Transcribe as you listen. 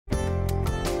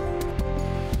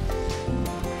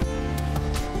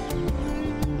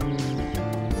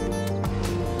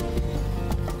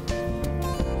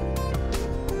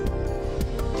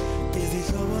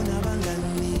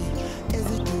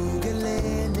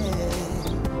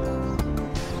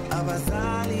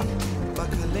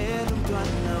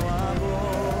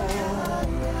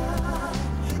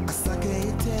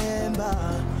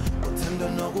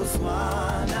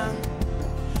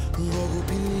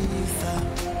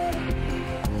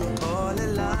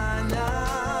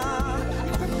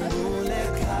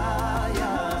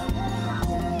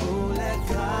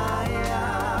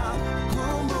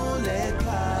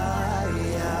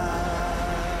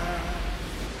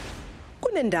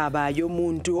Indaba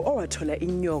yomuntu owathola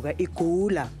inyoka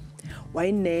igula,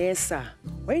 wayinesa,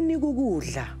 wayinika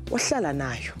ukudla, wahlala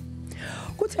nayo.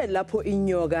 Kuthe lapho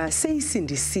inyoka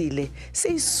seyisindisile,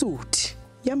 seyisuthi,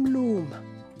 yamluma.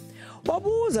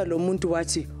 Wabuza lo muntu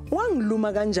wathi,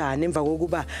 "Wangiluma kanjani emva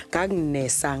kokuba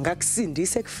ngakunesa,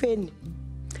 ngakusindisa ekufeni?"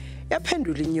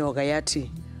 Yaphendula inyoka yathi,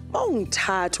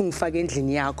 "Mawungithatha ungifake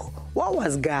endlini yakho,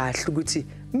 wawazi kahle ukuthi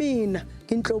mina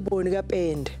nginhloboni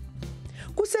kaPende.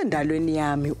 Kusendalweni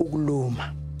yami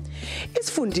ukuluma."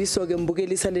 Isifundiso ke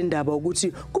mbukelisa le ndaba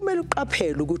ukuthi kumele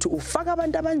uqaphele ukuthi ufaka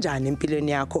abantu abanjani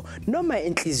empilweni yakho noma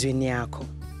enhlizweni yakho.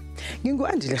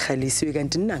 Ngingu-Andile Khalisiwe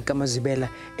kanti nanka amazwibela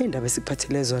endaba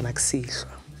esiphathele zona kusihlwa.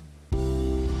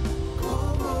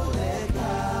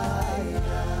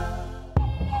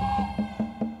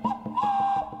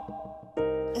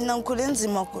 Nangikhule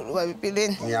nzima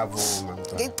kwabempilweni. Ngiyavuma.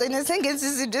 Ngigcine sengenza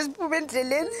izinto eziphume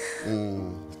endleleni.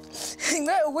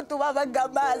 Ngenxa yokuthi ubaba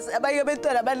ngamazi abanye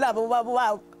abantwana abanabo ubaba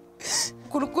wabo.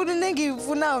 Khulukhulu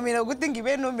nengiyifunayo mina ukuthi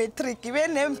ngibe no-matric, ngibe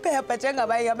nempepha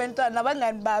njengabanye abantwana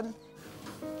abangani bami.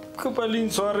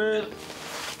 Khumbul'ekhaya sorry.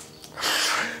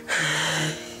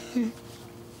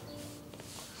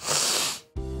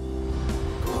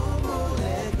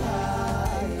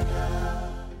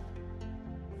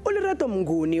 uLerato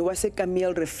Mnguni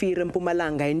waseKameel Rivier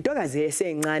eMpumalanga intokazi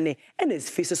esencane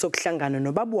enesifiso sokuhlangana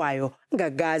nobaba wayo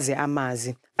ngakaze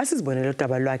amazi. Asizibonele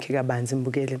udaba lwakhe kabanzi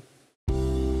mbukele.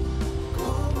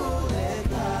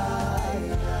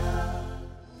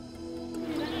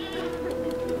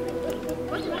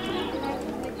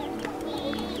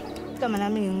 Igama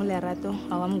lami nginguLerato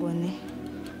awamnguni.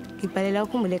 Ngibhalela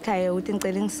uKhumbul'ekhaya ukuthi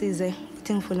ngicela ngisize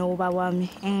ukuthi ngifune ubaba wami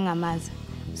engingamazi.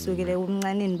 Sukele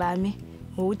ubuncaneni bami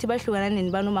ukuthi bahlukana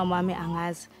nini bani umama wami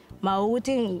angazi. Ma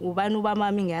ukuthi ubani ubaba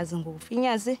wami ngiyazi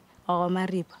ngokufinyasi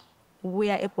awamaripa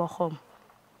ubuya eBochum.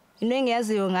 Into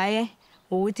engiyaziyo ngaye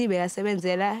ukuthi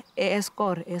bekasebenzela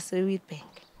eEscor eSewitbank.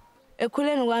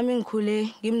 Ekhuleni kwami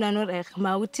ngikhule ngimntwana orekhe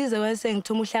ma uthize wase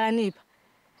ngithoma uhlakanipha.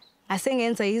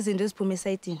 Asengenza izinto eziphume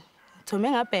esayidini.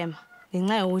 Thome ngabhema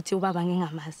ngenxa yokuthi ubaba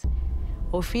ngingamazi.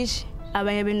 Ofish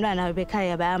abanye abantwana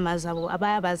bekhaya bayamazi abo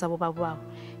abayabazi abo baba wabo.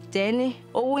 Then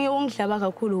okunye ungidlaba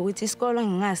kakhulu ukuthi isikolo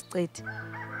ngingasiqedi.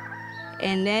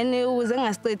 And then ukuze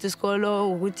ngasiqedi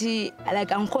isikolo ukuthi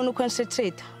like angikhona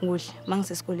uconcentrate kuhle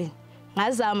mangisesikoleni.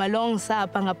 Ngazama lo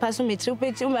ngisapha ngaphasa umatric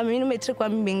mina umatric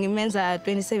wami bengimenza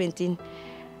 2017.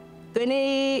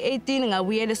 2018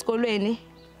 ngabuyela esikolweni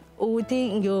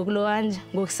ukuthi ngiyokulokanja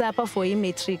ngokusapha for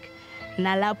imatric.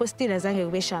 Nalapho still azange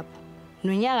kube sharp.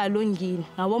 Nonyaka lo ngini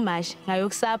ngabo mashi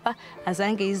ngayokusapha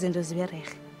azange izinto zibe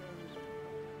rehe.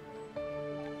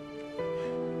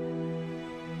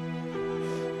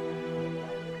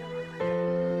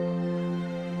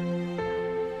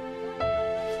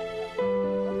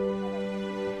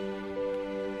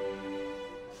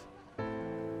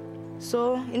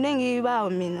 So inengibawo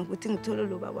mina ukuthi ngithole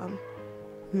lo baba wami.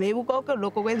 Maybe konke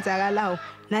lokho kwenzakalayo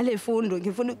nalefundo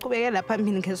ngifuna ukuqhubekela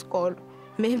phambili ngesikolo.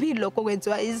 Maybe lokho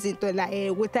kwenziwa izinto la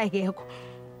ukuthi akekho.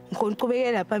 Ngifuna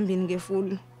ukuqhubekela phambili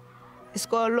ngefundo.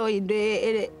 Isikolo into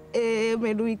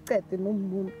emele uyicede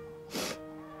nomuntu.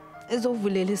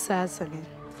 Ezovulela isasa le.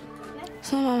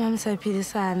 So mama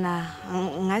msaphilisana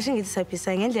ngasho ngithi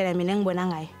saphilisana ngendlela mina engibona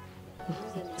ngayo.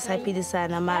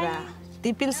 Saphilisana mara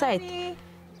deep inside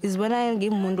izibona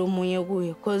ngimuntu omunye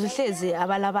kuye because uhlezi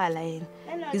abalabala yena.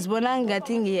 Izibona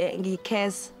ngathi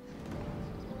ngicase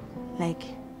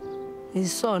like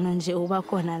isono nje uba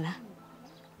khona la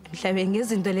mhlabe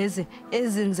ngezinto lezi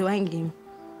ezenziwa ngimi.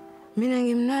 Mina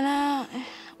ngimnana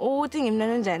ukuthi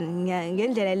ngimnana njani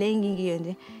ngendlela le ngingiyo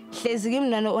nje hlezi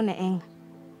ngimnana one enga.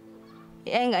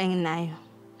 Enga nginayo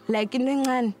like into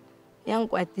encane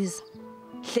yangikwatisa.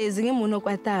 Hlezi ngimuntu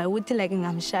okwatayo ukuthi like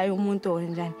ngamshaya umuntu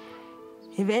onjani.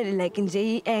 Ivele like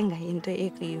nje ienga into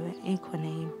ekliwe ekhona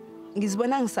yimi.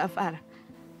 Ngizibona ngisafara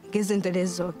ngezinto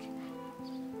lezi zonke.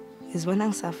 Ngizibona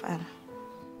ngisafara.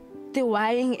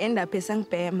 Why ngi-end up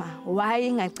esangibhema?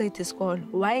 Why ngacitha isikolo?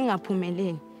 Why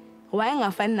ngaphumeleli? Why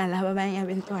ngafani nalabo abanye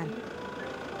abantwana?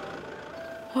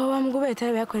 Wami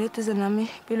kubetha bekhona eduze nami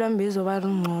impilo yami izoba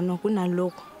ngcono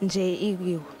kunalokho nje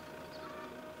ikiwe.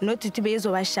 Not ukuthi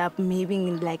bezoba sharp maybe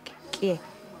like clear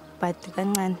but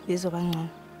kancane bezoba ngcono.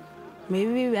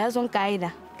 Maybe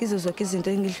uyazongayida kizo zonke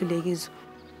izinto engidlulekizo.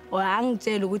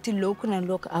 Angitshela ukuthi lokhu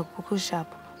nalokho akukho sharp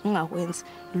ungakwenza.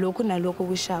 Lokhu nalokho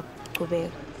kusharp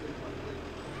qhubeka.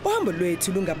 Uhambo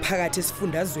lwethu lungaphakathi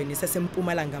esifundazweni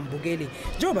saseMpumalanga Mbukeli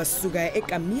njengoba sisuka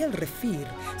eCamille Rivier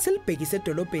silibhekise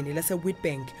edolobheni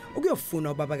laseWitbank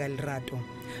ukuyofuna ubaba kaLerato.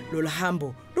 Lolu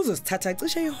hambo luzosithatha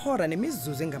cishe ihora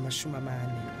nemizuzu engama-40.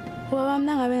 Ubaba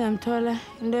mina ngabe ngamthola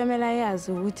into emela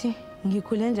yazi ukuthi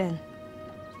ngikhule njani.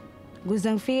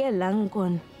 Kuze ngifike la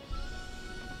ngikhona.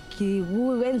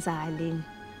 Ngikwenzakaleni.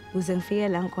 Kuze ngifike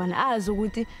la ngikhona azi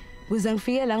ukuthi kuze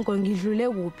ngifike la ngikhona ngidlule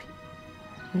kuphi.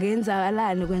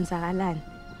 Ngenzakalani kwenzakalani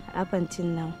up until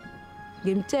now.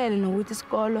 Ngimtshele nokuthi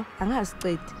isikolo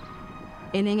angasicedi.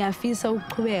 Ene ngiyafisa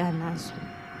ukuqhubeka naso.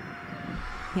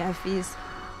 Ngiyafisa.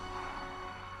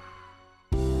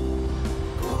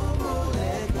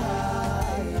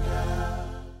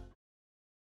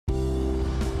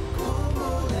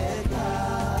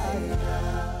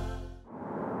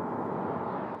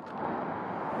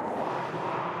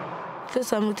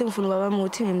 First I'm looking for baba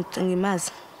muthi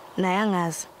ngimazi naye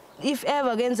angazi. If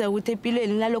ever kenza ukuthi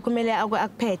empilweni nalokho kumele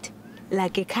akuphethe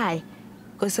like ekhaya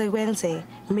kose kwenzeke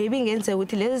maybe ngenze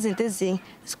ukuthi lezi zinto ezinye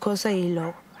sikhoswa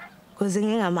yiloko because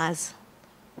ngingamazi.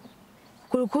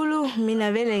 Khulukhulu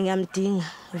mina vele ngiyamdinga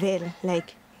vele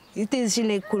like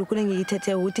idecision ekhulukhulu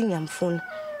ngiyithethe ukuthi ngiyamfuna.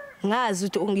 Ngazi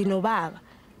ukuthi unginobaba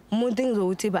umuntu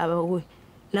engizokuthi baba kuye.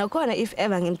 Nakhona if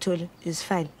ever ngimthole is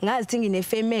fine. Ngazi ukuthi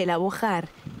nginefamily abokhari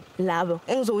labo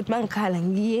engizokuthi mangikhala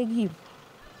ngiye kibo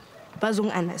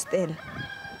bazongi-understand.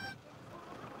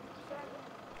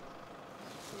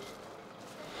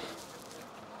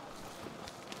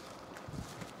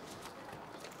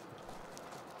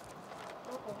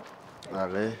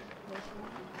 Ale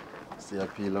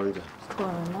siyaphila nje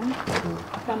Khona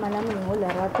kama lami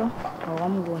ngoLerato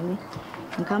awamngoni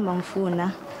ngikhamba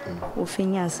ngifuna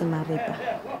uFinyasi Maripa.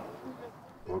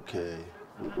 Okay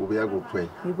ubuya kuphi wena?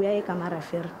 Ngibuya eKamara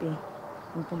Fairpay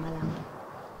eMpumalanga.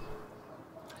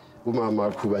 Umama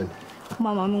wakho bani?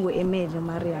 Umama wami nguEmeli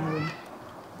Maria.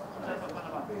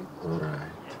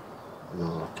 Alright.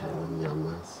 No, okay,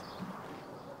 ngiyamazi.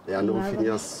 Yalo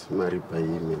uFinyasi Maripa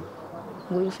yimi.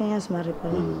 NguFinyasi Maripa.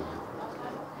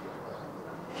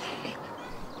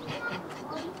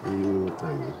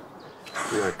 Tami.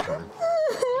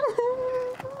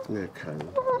 Ngakhala.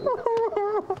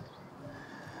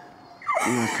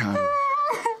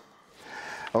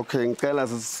 Okay, ngicela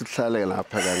sihlale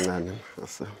lapha kancane.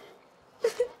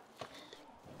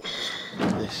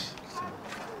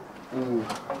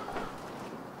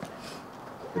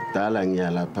 Kudala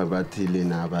ngiyalapha bathi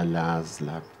lina abalazi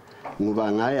lapha.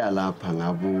 Ngoba ngaya lapha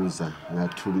ngabuza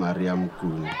ngathi uMaria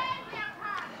Mguni.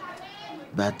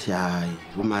 Bathi hayi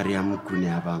uMaria Mguni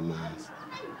abamazi.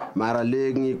 Mara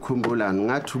le ngikhumbula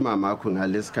ngathi umama wakho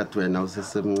ngalesikhathi wena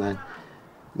usesemncane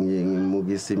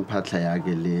ngimukisa impahla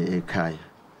yakhe le ekhaya.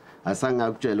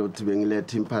 Asangakutshela ukuthi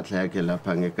bengilethe impahla yakhe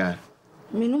lapha ngekhaya.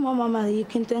 Mina umama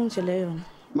yikho into engitshele yona.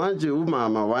 Manje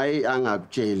umama waye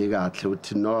angakutsheli kahle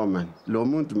uthi no man lo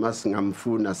muntu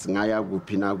masingamfuna singaya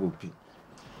kuphi na kuphi.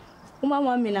 Umama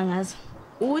wami mina ngazi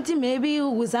ukuthi maybe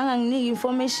ukuzanga nginika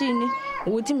information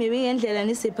ukuthi maybe ngendlela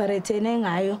ni separate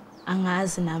ngayo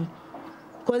angazi nami.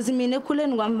 Because mina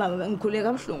ekhuleni kwami baba ngikhule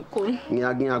kabuhlungu khona.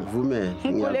 Ngiyakuvumela.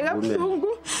 Ngikhule kabuhlungu.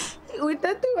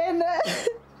 Uthathe wena.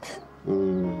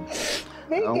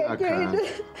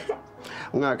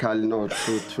 Ungakhali no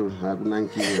true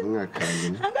akunankinga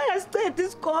ungakhali. Angayasiceda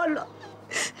isikolo.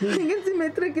 Ngithi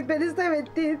matric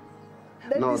 2017.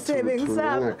 No,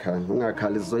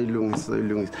 ungakhali zoyilungisa.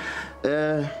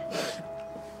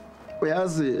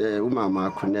 Uyazi umama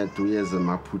wakho net uyeze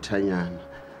maphuthanyana.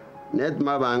 Net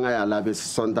mabanga yala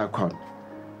besisonta khona.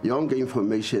 Yonke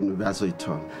information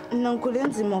uyazoyithola. Ngikhule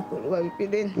nzima kakhulu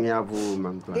empilweni.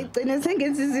 Ngiyavuma mntwana. Igcine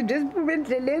sengenza izinto eziphume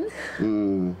endleleni.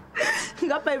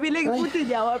 Ngapha ngifuthi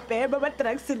ngiyawabhema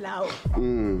ama-drugs lawo.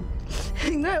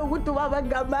 Ngenxa ukuthi ubaba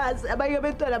ngamazi abanye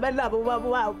abantwana abanabo ubaba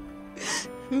wabo.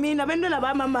 Mina abantwana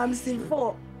bamamami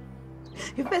si-4.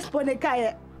 Ifirst born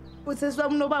ekhaya usesi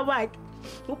wami nobaba wakhe.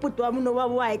 Ubhuti wami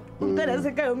nobaba wakhe. Umntwana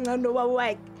wasekhaya omncane nobaba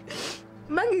wakhe.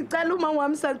 Mangicala umama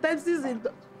wami sometimes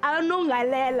izinto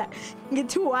anongalela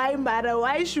ngithi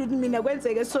why should mina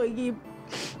kwenzeke so kibo.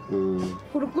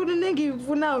 Khulukhulu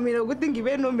nengifuna mina ukuthi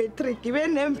ngibe no matric ngibe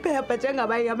nempepha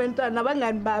njengabanye abantwana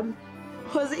abangani bami.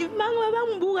 Because if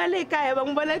bangibuka le ekhaya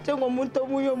bangibona njengomuntu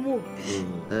omunye omubi.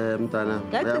 Mntana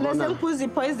ngagcina sengiphuza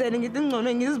ipoison ngithi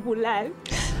ngcono ngizibulale.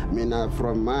 Mina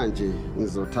from manje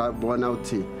ngizothabona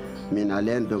uthi mina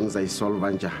lento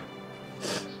ngizayisolve njani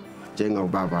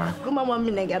njengobaba. Umama wami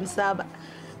mina ngiyamsaba.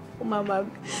 Umama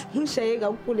ngishaye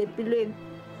kakhulu empilweni.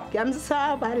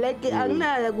 Ngiyamsaba like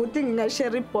anginala ukuthi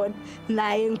ngingashare ibond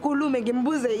naye ngikhulume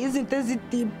ngimbuze izinto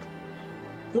ezidip.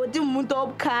 Ngothi umuntu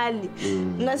obukhali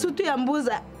ngasuthi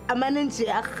uyambuza amane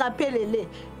nje akugaphelele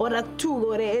or akuthuke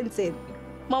or enzeni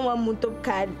mama umuntu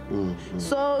obukhali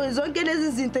so zonke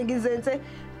lezi zinto ngizenze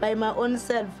by my own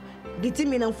self ngithi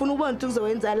mina ngifuna ukubona ukuthi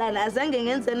kuzowenzalana azange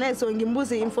ngenze neso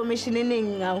ngimbuze information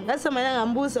eningi ngawo ngasemana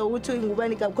ngambuza ukuthi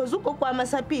ngubani ka because ugogo wami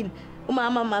asaphila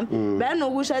umama mama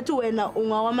bayanokusho athi wena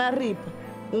ungawamaripha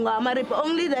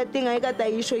only that thing ayikade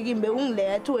ayisho kimbe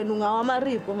ungileya athi wena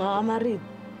ungawamaripha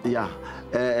yeah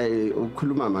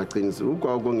ukhuluma amaqiniso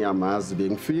ugogo ngiyamazi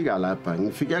bengifika lapha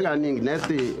ngifike kaningi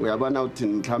nethi uyabona uthi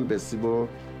mhlambe sibo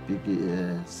big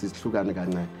sihlukane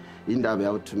kancane indaba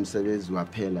yawuthi umsebenzi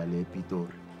waphela le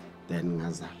Pitori then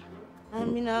ngazala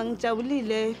mina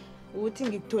ngijabulile ukuthi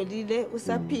ngikutholile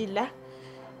usaphila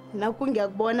nakho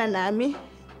ngiyakubona nami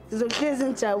sizohlezi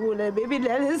ngijabule baby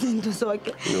lezi zinto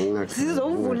zonke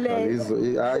sizovulela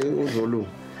hayi uzolunga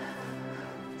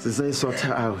sisayisort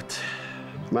out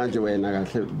manje wena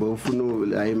kahle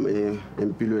bofuna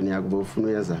empilweni yakho bofuna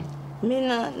uyeza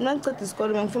mina naceda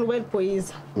isikole ngifuna ukuba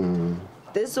liboyiza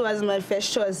this was my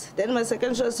first choice then my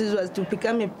second choice was to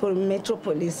become a metro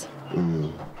police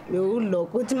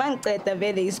lokho uthi mangiceda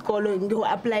vele isikole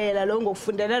ngiyo-applyela lo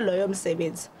ngokufundela loyo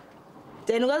msebenzi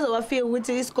then kwaze kwafika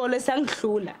ukuthi isikole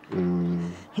sangihlula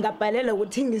ngabhalela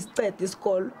ukuthi ngisicede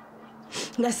isikole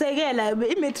ngasekela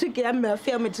imatric yami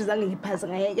yafika matric zange ngiphasa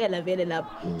ngayekela vele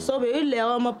lapho so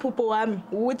beyileyo amaphupho wami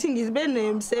ukuthi ngibe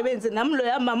nemsebenzi nami lo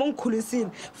yamama ongikhulisile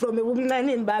from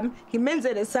ebumncaneni bami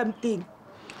ngimenzele something.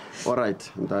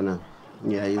 Alright mntana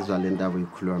ngiyayizwa le ndaba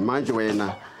ikhuluma manje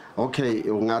wena okay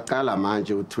ungaqala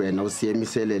manje uthi wena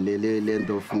usiyemisele le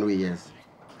nto ufuna uyeza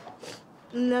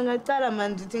ngaqala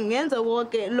manje ukuthi ngenza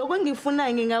konke lokho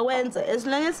engifuna ngingakwenza as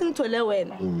long as ngithole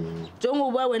wena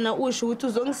njengoba wena usho ukuthi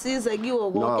uzongisiza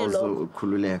kiwo konke lokho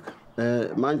ukhululeka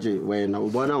manje wena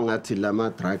ubona ungathi lama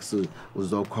drugs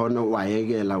uzokhona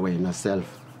wayekela wena self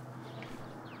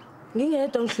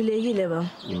ngingedwa ngihlulekile ba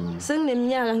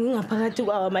sengineminyaka ngingaphakathi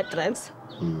kwawo ama drugs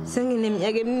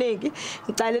sengineminyaka eminingi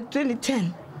ngicala 2010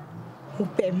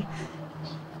 ubhem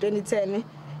 2010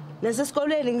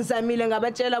 nasesikolweni ngizamile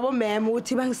ngabatshela bomema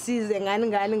ukuthi bangisize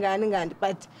ngani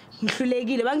but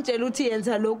ngihlulekile bangitshela ukuthi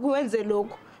yenza lokhu wenze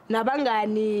lokhu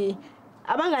abangani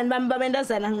bami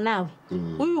babendazana nginabo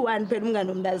uyi-1 phela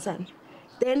umngane omntazana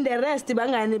then the rest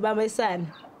bangani babesana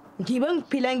ngibe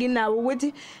ngiphila nginawo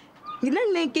ukuthi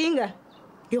nginenkinga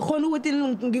ngikhona ukuthi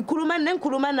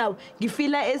ngikhuluma nawo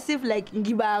ngifila as if like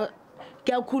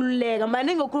ngiyakhululeka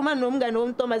manje ngokhuluma nomngane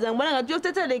womntombazana ngibona ngathi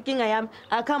uyothetha le nkinga yami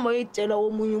akhamba uyitshela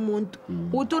womunye umuntu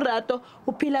uthi urato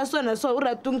uphila sona so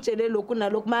urato ungitshele lokhu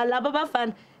nalokhu mara laba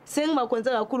abafana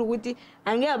sengibakwenza kakhulu ukuthi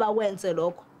angeke bakwenze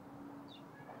lokho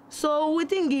so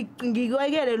ukuthi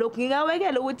ngikwekele lokhu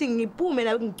ngingawekele ukuthi ngiphume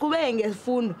na ngicubeke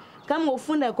ngezifundo kami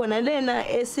ngofunda khona lena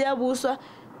esiyabuswa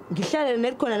ngihlale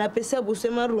nekhona lapha esiyabuswa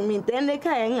emarumini then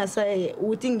ekhaya ngingasaye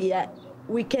ukuthi ngiya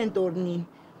weekend or nini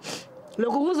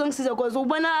lokho kuzongisiza because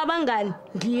ubona abangani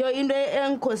ngiyo into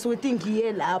engikhosi ukuthi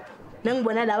ngiye lapho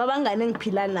nengibona laba abangani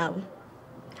engiphila nabo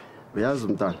uyazi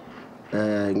mntana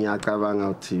ngiyacabanga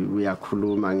ukuthi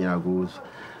uyakhuluma ngiyakuzwa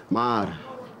mara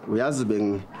uyazi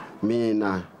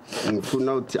mina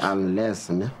ngifuna ukuthi unless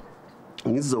ne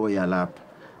ngizoya lapha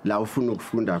la ufuna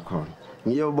ukufunda khona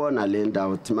ngiyobona le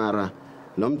ndawo uthi mara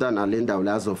lo mntana le ndawo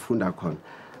la azofunda khona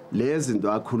lezi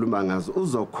zinto akhuluma ngazo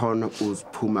uzokhona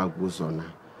uziphuma kuzona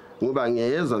ngoba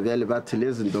ngiyezwa vele bathi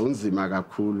lezi zinto unzima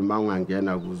kakhulu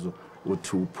mawungangena kuzo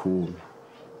uthi uphume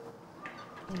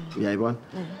uyayibona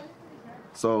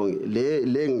so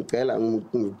le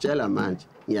ngicela manje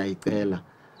ngiyayicela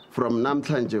from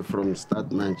namhlanje from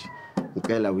start manje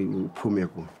ngicela uphume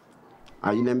ku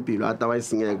ayinempilo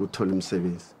otherwise ngeke uthole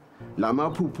umsebenzi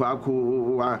lamaphupho akho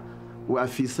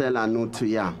uafisela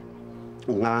nothi ya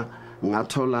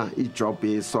ngathola ijob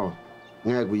yeso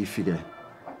ngeke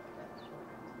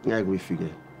uyifike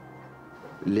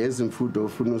lezi mfundo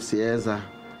ufuna usiyeza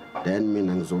then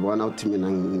mina ngizobona ukuthi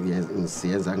mina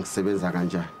ngisiyenza ngisebenza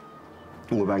kanjani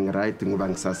ngoba ngiright ngoba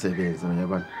ngisasebenza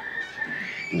uyabona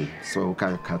so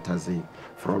ukakhathazeki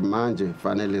from manje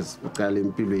fanele uqale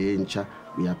impilo yentsha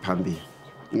uyaphambili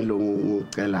ngilo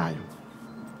ngicelayo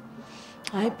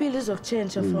hayi impilo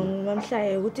izokuchange from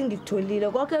namhlanje ukuthi ngikutholile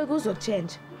konke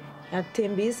kuzokuchange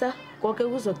ngakuthembisa konke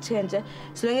kuzokuchange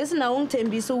silenge sinawo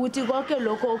ungithembisa ukuthi konke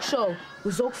lokho okushow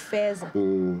uzokufeza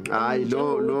hayi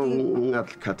lo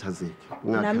ungakhathazeki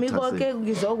nami konke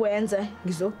ngizokwenza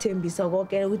ngizokuthembisa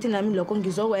konke ukuthi nami lokho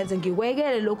ngizokwenza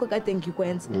ngikwekele lokho kade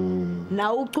ngikwenza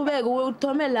nawe ucubeke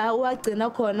uthome la uwagcina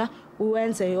khona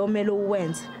uwenze yomelo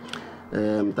uwenze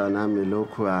mntanami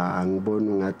lokho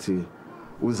angiboni ngathi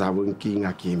uzabo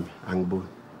inkinga kimi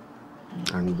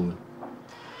angiboni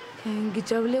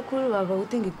Ngijabule khulu baba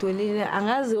ukuthi ngitholile.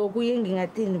 Angazi okuye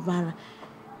ngingathini bana.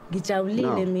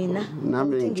 Ngijabulile mina.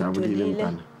 Nami ngijabulile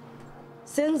mntana.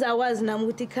 Sengizakwazi nami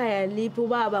ukuthi ikhaya liphi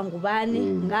ubaba ngubani.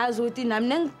 Ngazi ukuthi nami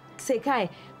nengisekhaya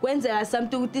kwenzeka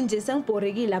something ukuthi nje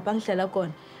sengibhorekile lapha ngihlala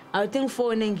khona. Awuthi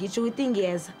ngifone ngisho ukuthi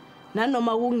ngiyeza.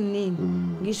 Nanoma kunginini.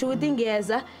 Ngisho ukuthi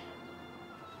ngiyeza.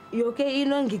 Yonke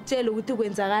into ngikutshela ukuthi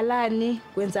kwenzakalani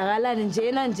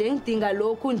njena nje ngidinga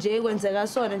lokhu nje kwenzeka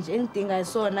sona nje ngidinga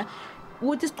sona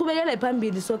ukuthi siqhubekele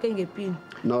phambili sonke ngempilo.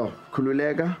 No,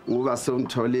 khululeka ngoba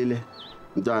somtholile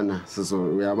mntwana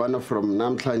uyabona from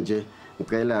namhlanje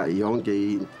ngicela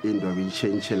yonke into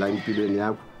uyichange la empilweni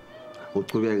yakho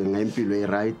uqhubeke ngempilo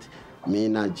eright.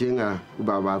 Mina njenga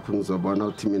ubaba wakho ngizobona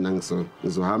ukuthi mina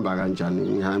ngizohamba kanjani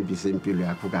ngihambise impilo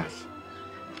yakho kahle.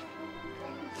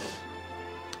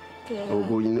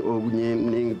 Okunye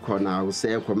ningikhona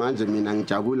awusekho manje mina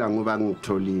ngijabula ngoba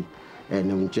ngitholile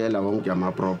ngitshela wonke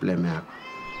ama problem yakho.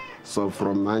 So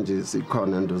from manje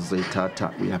sikhona into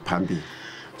zoyithatha uyaphambili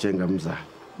njengamzali.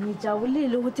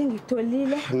 Ngijabulile ukuthi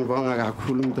ngikutholile. Ngibonga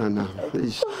kakhulu mntana.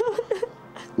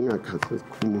 Ngingakhathi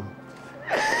ukukhuluma.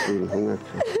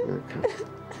 Ngingakhathi.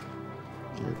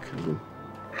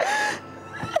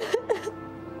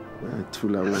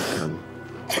 Wathula ngakhani.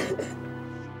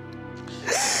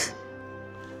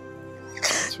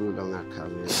 Thula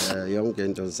ngakhani. Yonke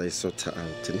into zayisotha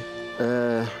out.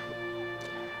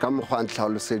 Ka mokgwa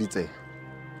ntlhaoloseditse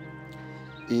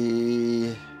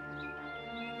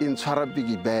intshwara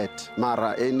big bad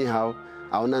mara anyhow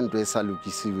a ona ntwe sa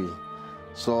lokisiwe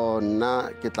so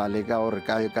nna ke tla leka hore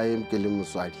ka ke le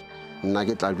motswadi nna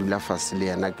ke tla dula fase le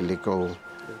yena ke leka go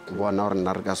bona hore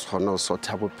nna re ka se kgone go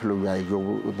sotha bophelo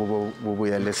bo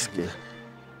boele ske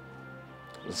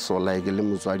so like le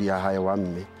motswadi ya hae wa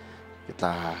mme ke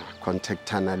tla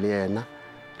contactana le yena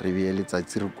re bie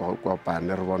letsatsi re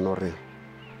kopane re bona hore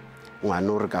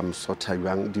ngwana o re ka msotha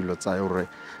jwang dilo tsa hore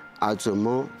a tswe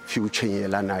mo future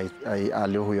yelana a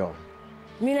le ho yona.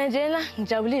 Mina njena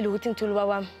ngijabulile ukuthi ngithule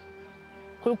ubaba wami.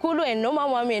 Khulukhulu wena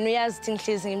nomama wami yena uyazi ukuthi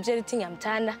ngihlezi ngimtshela ukuthi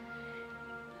ngiyamthanda.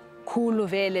 Khulu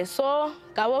vele so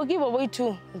ngabo kibo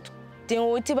boyithu dinga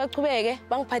ukuthi baqhubeke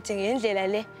bangiphathe ngendlela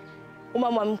le.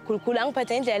 Umama wami khulukhulu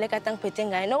angiphathe ngendlela le kade angiphethe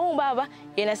ngayo. No ubaba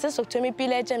yena sesokuthoma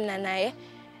impilo etshe mina naye.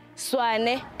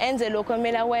 Swane enze lokho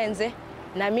kumele akwenze.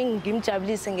 Nami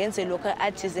ngimjabulise ngenze lokho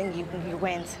athi ze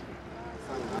ngikwenza.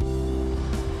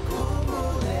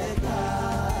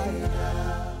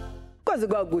 Kwaze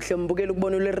kwakuhle mbukela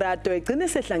ukubona uLerato egcine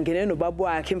sehlangene nobaba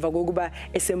wakhe emva kokuba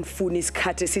esemfuna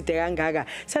isikhathi eside kangaka.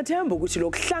 Sathemba ukuthi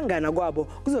lokuhlangana kwabo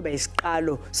kuzoba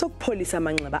isiqalo sokupholisa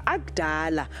amanxeba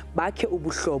akudala bakhe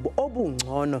ubuhlobo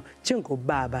obungcono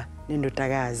njengobaba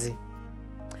nendodakazi.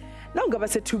 Nawungaba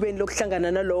sethubeni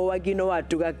lokuhlangana nalowo wakino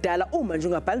waduka kudala uma nje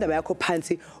ungabhala indaba yakho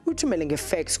phansi uthumele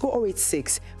ngefax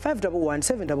ku-086 511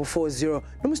 7440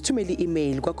 noma usithumele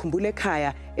i-email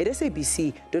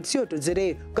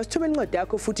kwa.khumbul'ekhaya@sabc.co.za kasithumele incwadi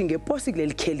yakho futhi ngeposi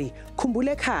kuleli kheli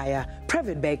Khumbul'ekhaya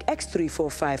Private Bag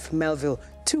X345 Melville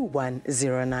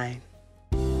 2109.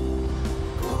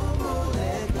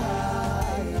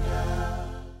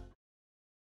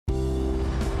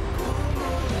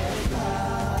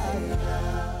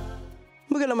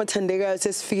 Mbukela mathandekayo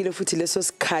sesifikile futhi leso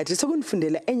sikhathi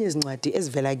sokunifundela enye izincwadi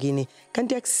ezivela kini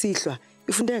kanti yakusihlwa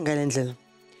ifundeka ngalendlela.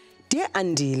 Dear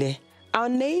Andile, our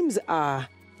names are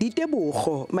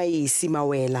Ditebogo Mayisi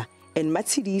Mawela and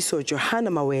Matsidiso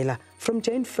Johanna Mawela from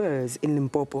Jane Furs in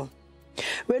Limpopo.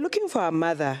 We're looking for our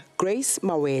mother, Grace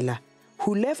Mawela,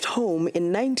 who left home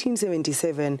in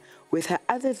 1977 with her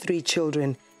other 3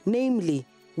 children, namely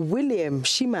William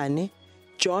Shimane,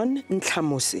 John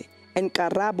Ntlamusi, and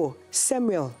Karabo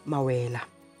Samuel Mawela.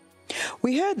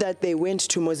 We heard that they went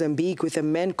to Mozambique with a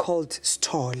man called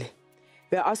Stole.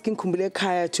 We are asking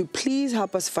Khumbul'ekhaya to please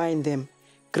help us find them.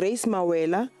 Grace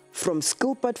Mawela from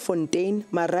Skilpad-Fontein,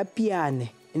 Marapiane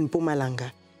in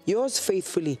Mpumalanga. Yours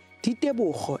faithfully,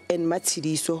 Ditebogo and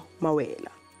Matsidiso Mawela.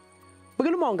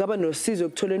 Bukela uma ungaba nosizo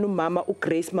ukutholeni umama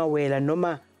uGrace Mawela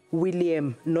noma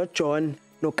William no John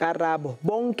no Karabo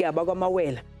bonke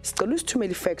abakwamawela. Sicela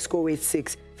usithumele ifax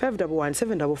ko-086 511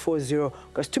 7440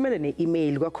 kasithumele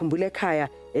ne-email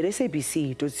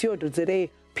kwa.khumbul'ekhaya@sabc.co.za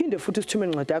phinde futhi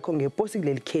usithumele incwadi yakho ngeposi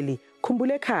kuleli kheli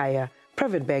Khumbul'ekhaya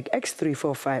Private Bag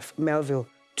X345 Melville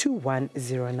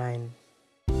 2109.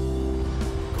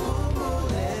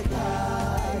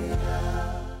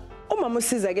 Umama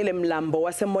usizakele Mlambo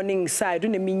wase-Morningside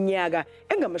uneminyaka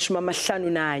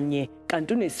engama-51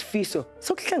 kanti unesifiso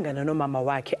sokuhlangana nomama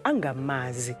wakhe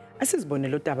angamazi.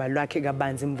 Asizibonele udaba lwakhe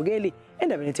kabanzi mvukeli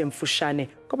endabeni ethe mfushane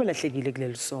kwabalahlekile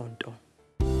kuleli sonto.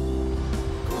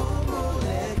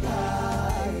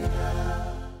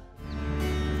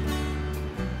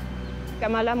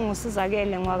 Igama lami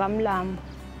nguSizakele ngwakamlambo.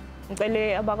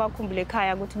 Ngicele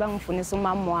abakakhumbul'ekhaya ukuthi bangifunise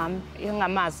umama wami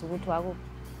engamazi ukuthi wakuphi.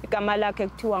 Igama lakhe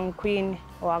kuthiwa nguQueen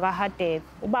wakaHadebe.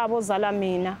 Ubaba ozala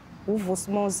mina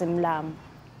uVusimozi Mlambo.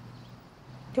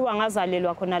 Kuthiwa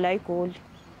ngazalelwa khona la eGoli.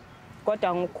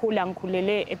 Kodwa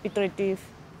ngikhulele ePiet Retief.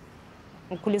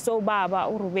 Ngikhuliswe ubaba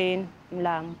uRuben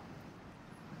Mlambo.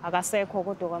 Akasekho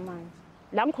kodwa kwamanje.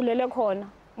 La ngikhulele khona,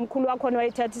 umkhulu wakhona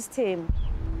wayethatha isithembu.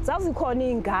 Zazikhona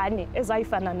izingane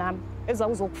ezayifana nami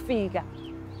ezawuzokufika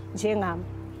njengami.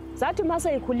 Zathi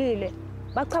mase ikhulile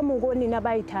bachamuka onina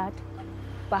abayithatha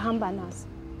bahamba nazo.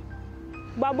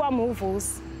 Baba wami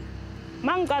uVusi.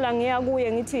 Mangicala ngiya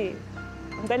kuye ngithi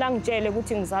ngicela ngitshele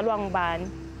ukuthi ngizalwa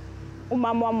ngibani.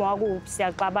 Umama wami wakuphi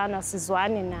siyaxabana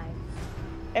sizwane naye.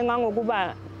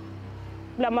 Engangokuba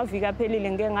kulamaviki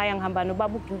aphelile ngeke ngaya ngihamba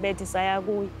nobaba uGilbert saya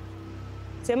kuye.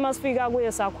 Semasifika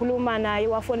kuye sakhuluma naye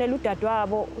wafonela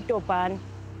udadewabo uTobhani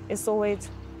eSoweto.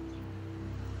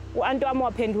 U-anti wami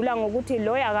waphendula ngokuthi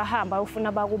loya akahamba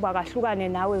ufuna bakuba kahlukane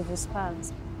nawe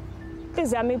Vusiphansi.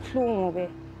 Inhliziyo yami ibhlungu ke.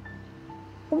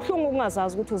 Ubhlungu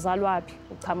ukungazazi ukuthi uzalwaphi,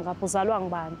 uchamuka uzalwa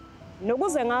ngibani.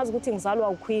 Nokuze ngazi ukuthi ngizalwa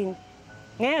uQueen.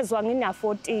 Ngezwe ngina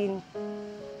 14.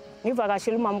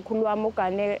 Ngivakashela umamkhulu wami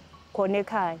ogane khona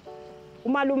ekhaya.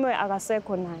 Umalume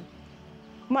akasekho naye.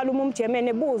 Umalume umJerman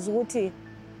ebuza ukuthi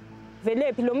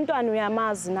velephi lo mntwana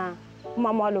uyamazi na?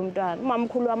 Umama walomntwana.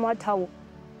 Umamkhulu wami wathi hawu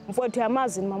mfowethu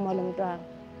uyamazi mama walomntwana.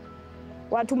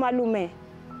 Wathi umalume.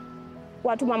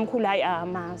 Wathi umamkhulu hayi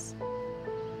amazi.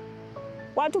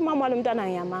 Wathi umama walomntwana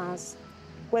ngiyamazi.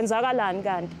 Kwenzakalani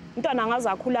kanti? Umntwana angaze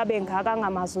akhula bengaka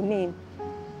ngamazi unini.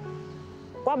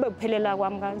 Kwabe kuphelela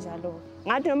kwami kanjalo.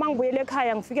 Ngathi noma ngibuyele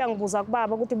ekhaya ngifika ngibuza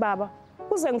kubaba ukuthi baba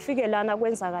kuze ngifike lana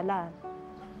kwenzakalani.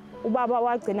 Ubaba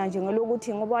wagcina nje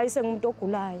ngelokuthi ngoba wayesengumuntu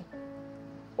ogulayo.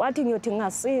 Wathi ngiyothi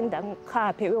ngasinda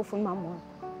ngikhaphe uyofuna mama wami.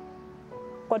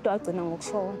 Kodwa wagcina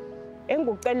ngokushona.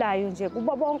 Engikucelayo nje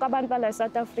kubo bonke abantu bala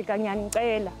eSouth Africa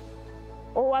ngiyanicela.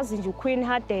 Owazi nje uQueen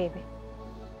Hadebe.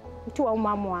 Kuthiwa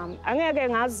umama wami. Angeke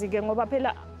ngazi ke ngoba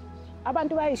phela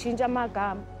abantu bayishintsha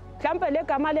amagama. Mhlambe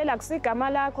legama lela kusigama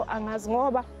lakho angazi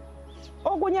ngoba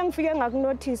okunye ngifike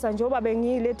ngakunothisa njengoba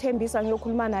bengiyile ethembisa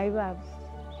ngiyokhuluma naye baba.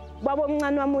 Baba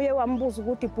omncane wami uye wambuza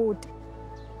ukuthi bhuti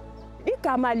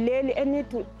igama leli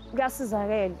enithi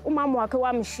kuyasizakela umama wakhe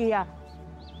wamshiya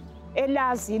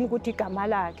elazini ukuthi igama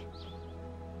lakhe.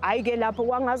 Ayike lapho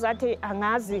kwangazathi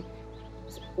angazi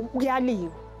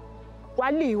kuyaliwa.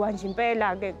 Kwaliwa nje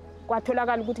impela ke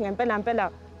kwatholakala ukuthi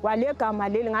ngempela kwalegama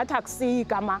leli ngathi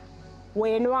akusigama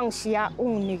wena wangishiya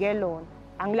unginike lona.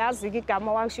 Angilazi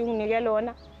igama wangishiya unginike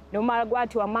lona noma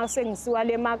kwathi wamase ngisiwa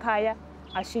le emakhaya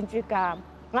ashintsha igama.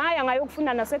 Ngaya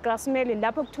ngayokufuna naseGrassmere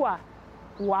lapho kuthiwa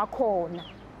wakhona.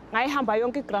 Ngayihamba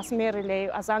yonke iGrassmere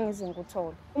leyo azange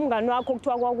izinguthola. Umngani wakho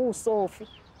kuthiwa kwakuSophie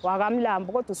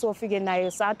wakamlambo kodwa uSophie ke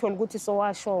naye sathola ukuthi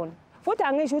sowashona. Futhi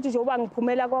angisho ukuthi njengoba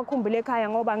ngiphumela kwaKhumbul'ekhaya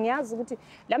ngoba ngiyazi ukuthi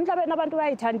la mhlabeni abantu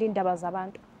bayithanda indaba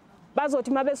zabantu.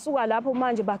 Bazothi mabesuka lapho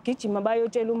manje bagijima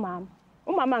bayotshela umama.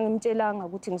 Umama ngimtshelanga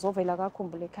ukuthi ngizovela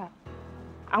kwaKhumbul'ekhaya.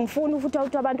 Angifuni futhi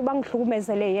ukuthi abantu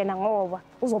bangihlukumezele yena ngoba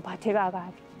uzophatheka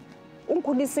kabi.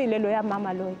 Ungikhulisile lo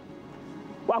yamama loyo.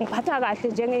 Wangiphatha kahle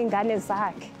njengezingane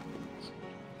zakhe.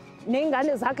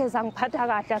 Nezingane zakhe zangiphatha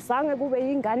kahle azange kube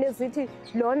izingane ezithi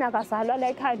lona akazalwa la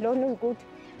ekhaya lona ukuthi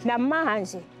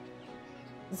namanje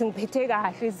zingiphethe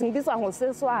kahle zingibiza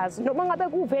ngoseswazi noma ngabe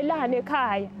kuvelane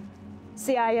ekhaya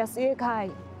siya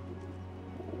ekhaya.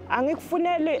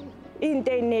 Angikufunele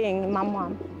into eningi mama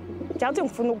wami. Njathi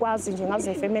ngifuna ukwazi nje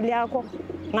ngaze ifamily yakho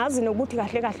ngazi nokuthi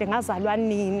kahle ngazalwa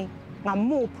nini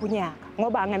ngamuphi unyaka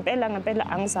ngoba ngempela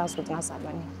angizazi ukuthi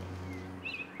ngazalwa nini.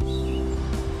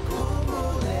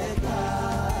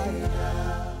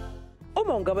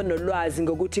 Uma ungaba nolwazi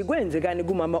ngokuthi kwenzekani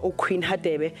kumama uQueen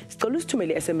Hadebe, sicela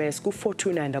usithumele iSMS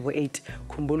ku42988.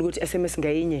 Khumbula ukuthi iSMS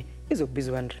ngayinye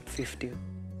izokubizwa 150.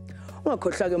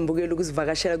 Ungakhohlwa ke mbukeli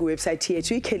ukusivakashela kuwebsite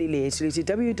yethu ikhelile yethu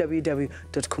lithi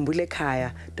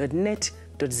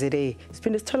www.khumbul'ekhaya.net.za.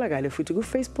 Siphinde sitholakale futhi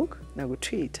kuFacebook na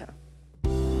kuTwitter.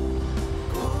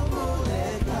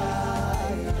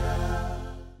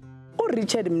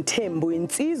 Richard Mthembu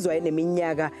insizwa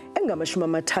eneminyaka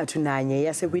engama31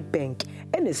 yaseWitbank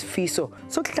enesifiso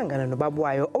sokuhlangana nobaba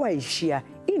wayo owayishiya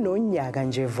inonyaka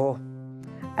nje vo.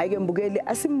 Ayike mbukeli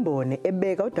asimbone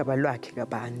ebeka udaba lwakhe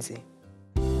kabanzi.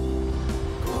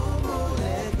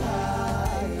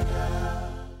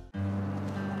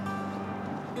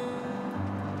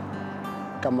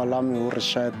 Igama lami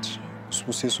uRichard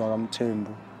Sibusiswa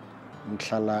kaMthembu.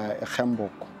 Ngihlala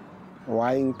eGemboko.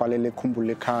 Why ngibhalele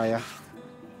Khumbul'ekhaya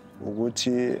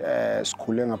ukuthi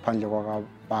sikhule ngaphandle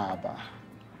kwakababa.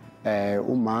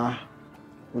 Uma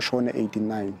ushone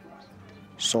 89.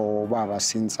 So baba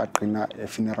since aqina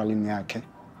funeralini yakhe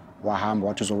wahamba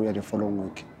wathi uzobuya the following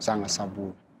week zanga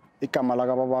sabuya. Igama la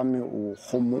kababami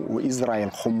uIsrael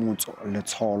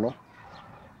Khumbul'ekhaya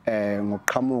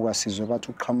ngokuqhamuka sizwe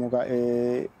bathi uqhamuka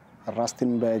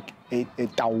Rustenburg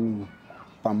eTown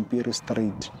Pampiri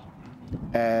Street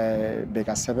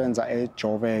bekasebenza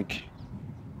eJoburg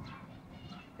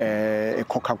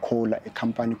eCoca-Cola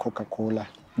ecompany Coca-Cola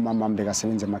umama wami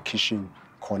bekasebenza emakitchen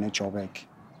khona eJoburg.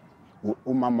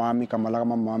 Umama wami igama la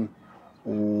kamama wami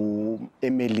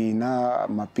uEmelina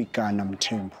Mapigana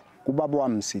Mthembu. Ubaba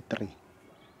wami si3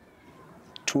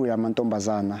 2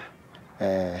 yamantombazana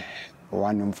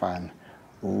one umfana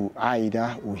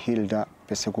uAida uHilda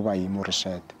bese kuba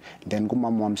yiMorishad then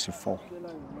kumama wami si4.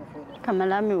 Igama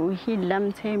lami uHilda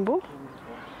Mthembu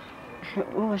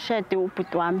uShade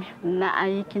ubhuti wami mina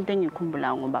ayikho into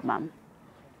engikhumbulayo ngoba mama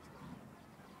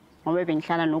ngoba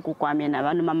bengihlala nokukwami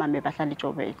nabantu mama bebahlala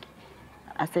eJoburg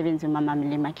asebenza umama wami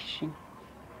lemakitchen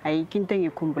ayikho into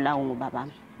engikhumbulayo ngoba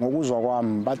bami. Ngokuzwa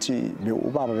kwami bathi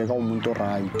ubaba beka umuntu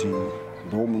right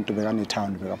umuntu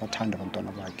bekanethando bekabathanda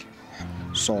abantwana bakhe.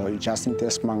 So just into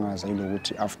esimangaza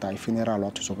ilokuthi after funeral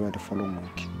wathi uzobuya the following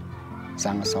week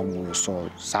zange sabuya so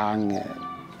zange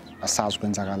asazi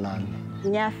kwenzakalani.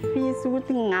 Ngiyafisa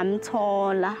ukuthi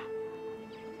ngingamthola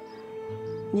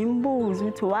ngimbuze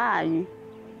ukuthi why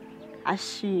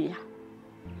ashiya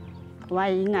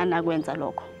why ingana kwenza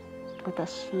lokho kodwa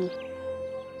ashiya.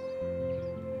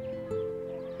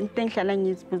 Into engihlala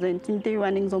ngizibuza into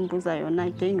eyiwani engizombuza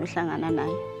yona ke engiyohlangana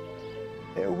naye.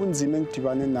 Ubunzima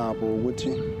engidibane nabo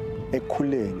ukuthi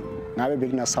ekukhuleni ngabe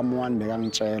bekuna someone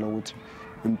bekangitshela ukuthi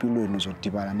empilweni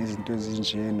uzodibana nezinto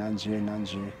ezinje nanje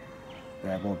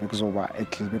yabo bekuzoba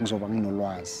bekuzoba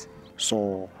nginolwazi.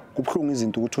 So kubhlungu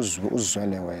izinto ukuthi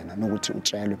uzizwele wena nokuthi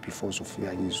utshelwe before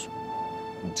uzofika kizo.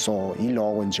 So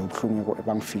yiloko nje ubhlungu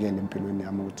ebangifikele empilweni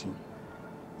yami ukuthi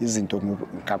izinto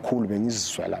kakhulu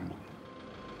bengizizwela mina.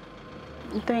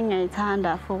 Into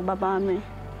engiyithanda for baba wami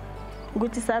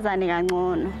ukuthi sazane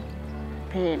kangcono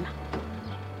phela.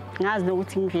 Ngazi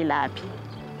ukuthi ngivelaphi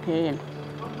phela.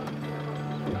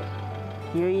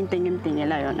 Yo into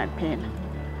engimdingela yona kuphela.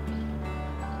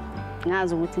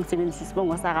 Ngazi ukuthi ngisebenzisa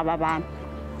isibongo saka babami.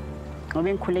 Ngoba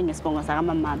ngikhule ngesibongo saka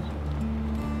mama.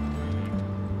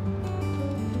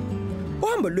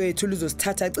 Uhambo lwethu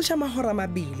luzosithatha cishe amahora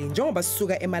amabili njengoba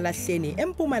sisuka eMalahleni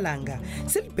eMpumalanga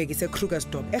silibhekise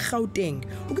eKrugersdorp eGauteng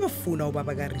ukuyofuna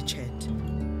ubaba kaRichard.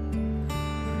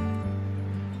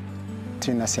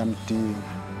 Thina siyamdinga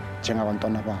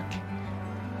njengabantwana bakhe.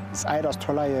 Either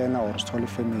sithola yena or sithola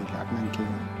ifamily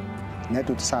akunankinga.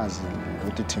 Nethu sazi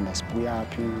ukuthi thina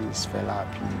sibuyaphi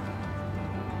sivelaphi.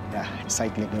 Yeah,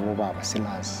 isayikile kubo baba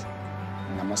silazi.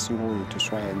 Namasiko wethu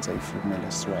siwayenza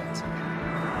ifumele siwenze.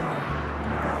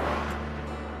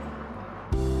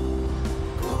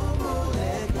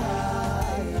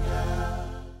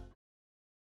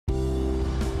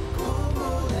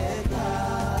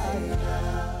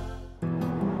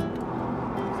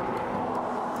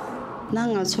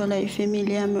 Nangathola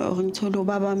ifamily yami or ngithola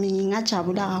ubaba wami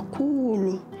ngingajabula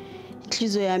kakhulu.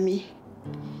 Inhliziyo yami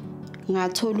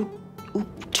ngathola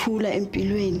ukuthula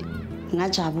empilweni.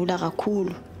 Ngajabula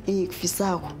kakhulu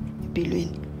engikufisako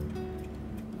empilweni.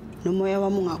 Nomoya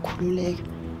wami ungakhululeka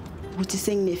ukuthi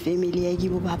sengine family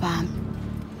yakibo babami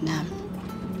nami.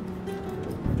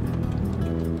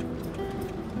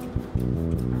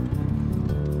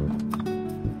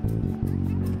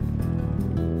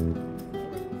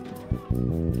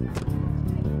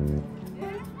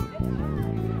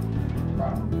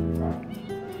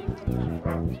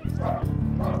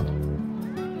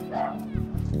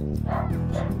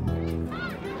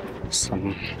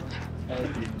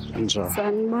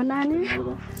 Sanibonani.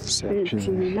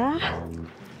 Siyaphila.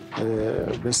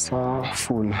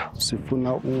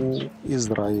 Sifuna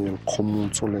uIsrael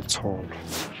Khumbul'ekhaya.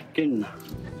 Kenna.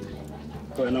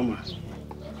 Wena ma.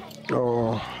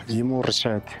 Oh,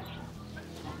 yiMorishad.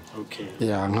 Okay.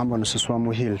 Yeah, ngihamba nosisi wami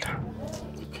uHilda.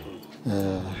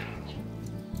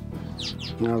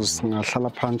 Ngahlala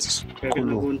phansi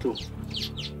sikhuluma.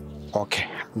 Okay,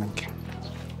 thank you.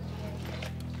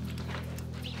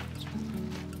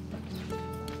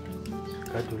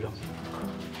 Kadula.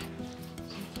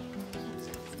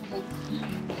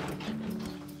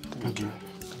 Thank you.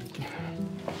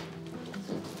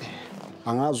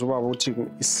 Angazi ubaba ukuthi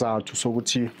isizathu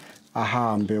sokuthi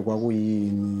ahambe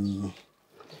kwakuyini.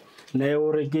 Ne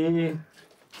ore ke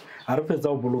a re fetsa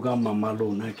o boloka mama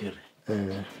lona kere.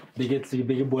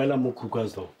 Beke boela mo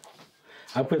Krugersdorp.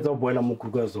 A fetsa o boela mo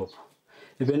Krugersdorp.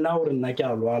 Ebe nna o re nna ke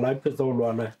a lwala, a fetsa o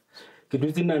lwala. Ke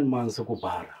dutse 9 months go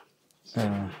bara.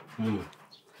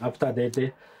 after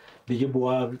that be ke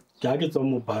boa ka ke tswa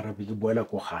mo bara be ke boela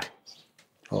ko gae.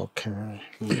 Okay.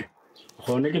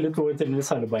 Gone ke le tlogetse le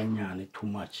sa le banyane too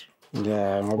much.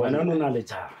 Yeah, Wena no na le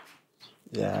jara.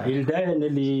 yeah. Hilda ene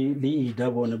le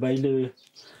ida bone ba ile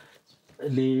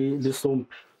le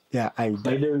sompi. Yeah, I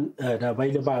Ba ile da ba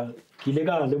ile ba ke ile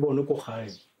ka le bone ko gae.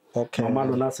 Okay. Mama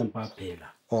lona sempa phela.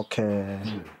 Okay.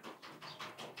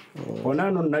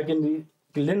 Bona no nna ke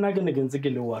le nna ke ne ke ntse ke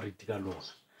le worried ka lona.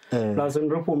 Plus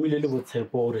re pomile le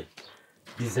botshepo hore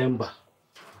December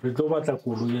re tlo batla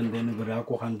koloi and then re ya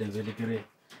go Handebele ke re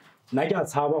nna ke a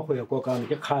tshaba go ya kwa kana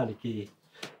ke khale ke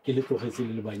le tlogetse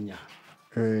le banyana.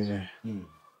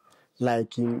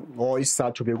 Like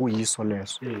isathu bekuyiso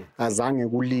leso azange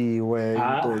kuliwe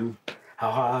into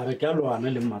ha re ka lwana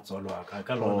le matsolo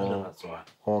ka lwana le matswana.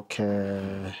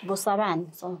 Okay. Bosabani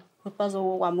so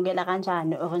bazokwamukela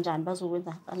kanjani or kanjani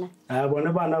bazokwenza kana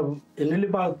Bona bana ene le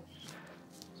ba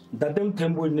date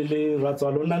mthembo ene le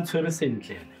ratswalo nna ntshwere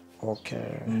sentle.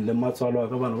 Okay. Le matswalo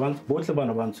ka bana botle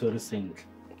bana ba ntshwere sentle.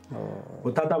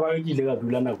 Botata ba ke ile ka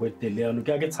dula nako e tele ano ke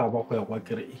a ke tshaba go ya kwa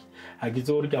kere a ke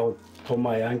tse gore ke a go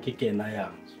thoma yang ke kena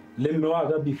yang le mme wa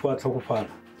ka before a tlhokofala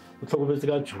o tlhokofetse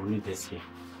ka June this year.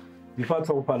 Before a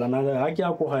tlhokofala na ha ke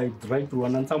ya go ga drive through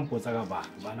wana ntsa mpotsa ka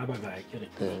bana ba ga kere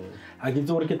a ke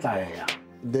tse gore ke tla ya yang.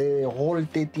 The whole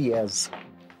 30 years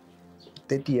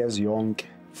yonke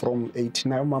from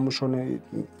 89 mama shone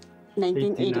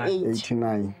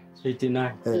 1988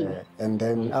 89. And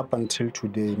then up until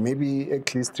today, maybe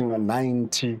at least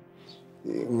 90.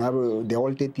 The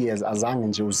whole 30 years azange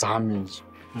nje uzame nje.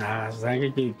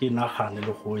 Zange ke nagane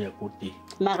le go ya ko teng.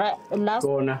 Mara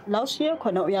la ushiye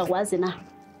khona uyakwazi na?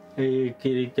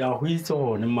 Ke a go itse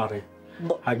gone mare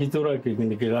ha ke tsora ke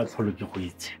ne ke ga tlholo ke go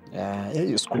itse.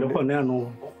 Le gone ya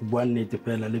no bua nnete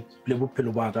fela le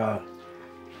bophelo ba ka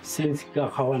since ka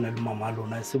khawana le mama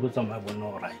lona se botsa ma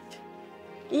bona right.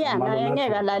 Yeah, naye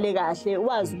ngeke alale kahle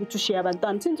wazi ukuthi ushiya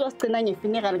abantwana since wasigcina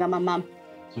ngefuneral kamama.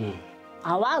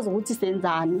 Awazi ukuthi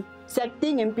senzani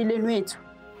siyakudinga empilweni wethu.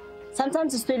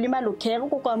 Sometimes siswela imali ukhere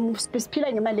kokwami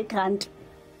siphila ngemali grant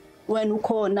wena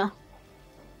ukhona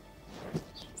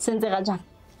senze kanjani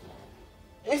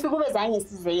if kube zange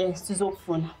sizeke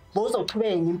sizokufuna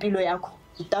bozoqhubeka ngempilo yakho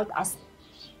without us.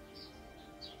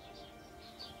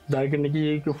 Like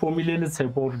ke formula le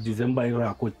tshepo December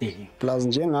ira ko teng. Plus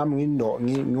njengami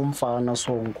ngumfana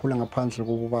so ngikhula ngaphandle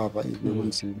kokubaba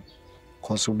ibekunzima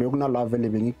because ube kuna love le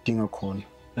bengikudinga khona.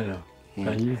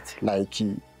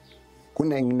 Like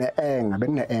kunengine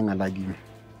bekune lakini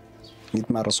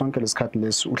ngithi mara sonke lesikhathi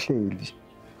lesi uhleli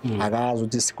akazi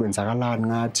ukuthi sikwenzakalani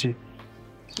ngathi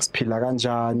siphila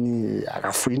kanjani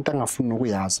akafuyi into angafuni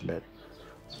ukuyazi le.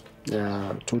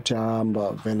 Yeah, tuthi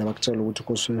hamba vele bakutshela ukuthi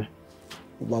kose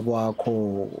ubaba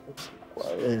wakho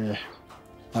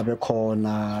abe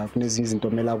khona kunezinye izinto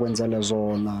kumele akwenzele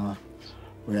zona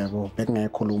uyabo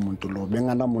bekungekho lo muntu lo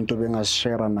benganamuntu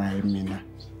bengashare naye mina.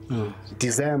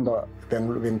 December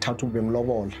bengithatha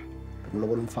bengilobola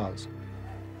umfazi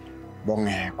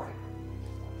bongekho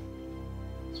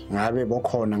ngabe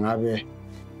bokhona ngabe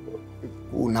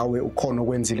unawe ukhona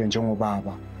okwenzile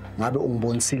njengobaba ngabe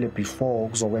ungibonisile before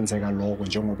kuzokwenzeka lokho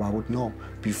njengobaba uthi no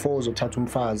before uzothatha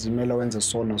umfazi kumele wenze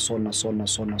sona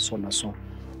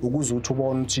ukuze uthi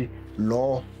ubone ukuthi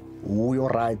lo uyo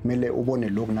right kumele ubone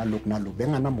lokho nalokho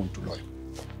benganamuntu loyo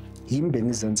yimbe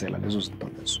nizenzela lezo zinto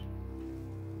lezo.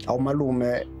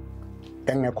 Awumalume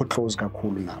engekho close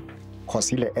kakhulu nabo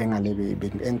because ile engalebe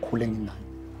engikhule nginayo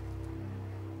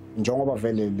njengoba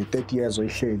vele le 30 years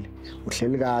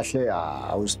uhleli kahle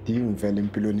awusidingi vele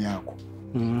empilweni yakho.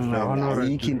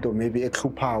 Ayikho into maybe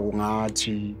ekhluphayo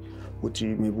ngathi uthi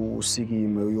maybe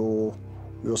usikime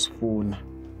uyosifuna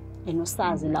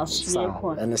enosazi la ushiye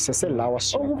khona anesese la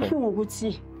washiye khona okubuhlungu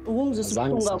ukuthi ukungizisa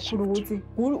ubuhlungu kakhulu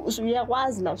ukuthi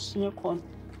uyakwazi la ushiye khona.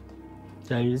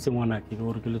 Yayise ngwana ke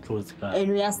gore ke le tlotse ka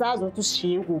uyasazi ukuthi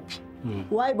ushiye kuphi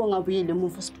wayibonga buyile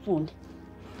emuva usifunde.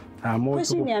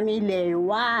 Question yami ileyo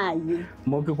why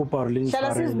moke ko parle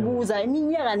hlala sizibuza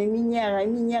iminyaka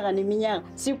neminyaka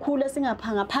sikhule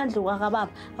singaphanga phandle kwakababa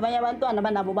abanye abantwana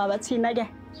banabo baba thina ke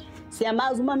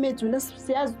siyamazi uma methu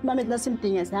siyazi uma methu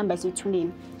nasimdinga sihamba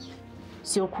sithunini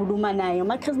siyokhuluma naye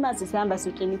uma Christmas sihamba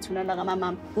siyoklina ithuna la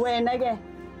kamama wena ke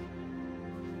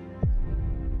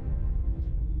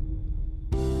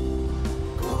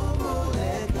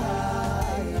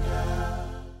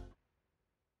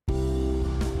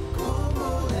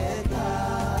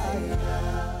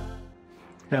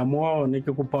ya mo ne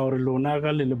ke kopa gore lona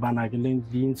ka le bana ke le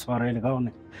intshwarele ka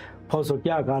one phoso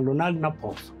ke a ka lona le na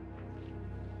phoso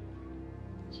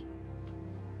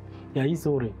ya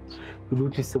isore ke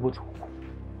lutlise botlhoko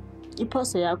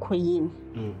iphoso yakho yini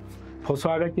phoso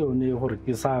ya ka ke yone gore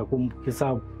ke sa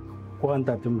kwa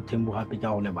ntate Mthembu gape ke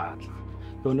a go le batla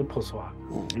yone phoso wa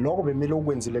lokho bemile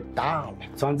ukwenzile kudala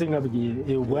tshwanetse ngabe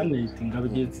ke bua nnete ngabe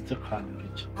ke etsitse kgale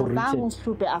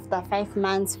bangusihluphe after 5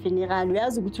 months funeral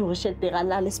uyazi ukuthi urishete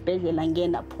kalala esibhedlela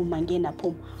ngena phuma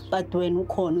but wena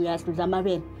ukhona uyahludla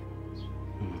amabele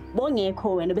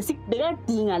bongekho wena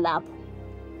bekakudinga lapho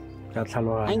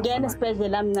angena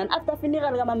esibhedlela amncane after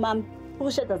funeral kamamama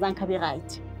urishete azange abe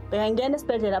right bekangena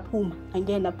esibhedlela phuma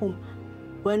angena phuma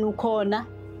wena ukhona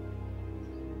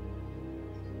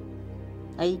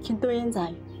ayikho into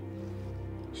yenzayo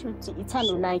shuthi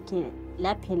ithando lakhe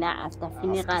laphela after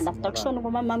funeral after kushona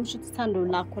komamama shuthi ithando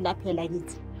lakho laphela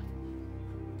kithi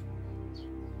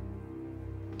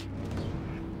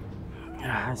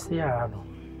siyalo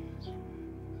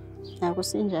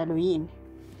akusinjalo yini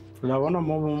la bona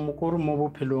mo kore mo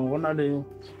bophelong go na le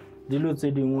dilo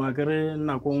tse dingwe a kere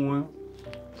nako nngwe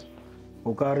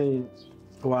o ka re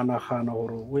wa nagana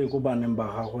gore o ye ko baneng ba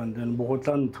gago and then bo go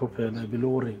tla ntho fela ebile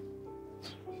gore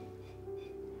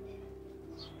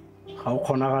ga o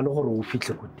kgonagale gore o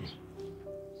fitlhe ko teng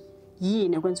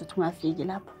yini kwenza ukuthi ungafiki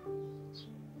lapho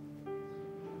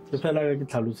ke fela ka ke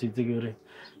tlhalositse ke re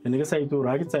ke ne ke sa itse gore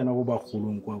ga ke tsena go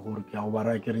bagolong kwa gore ke a go ba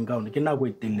raya ke reng ka one ke nako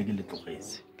e telele ke le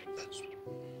tlogetse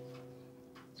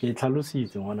ke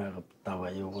tlhalositse ngwana ga taba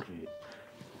ye gore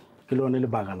ke lone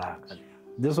lebaka laka le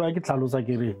this why ke tlhalosa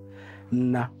ke re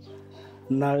nna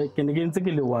ke ne ke ntse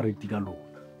ke le wariti ka lona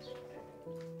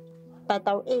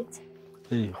tata u-8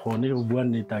 gone ke bua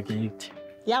nnete a ke 8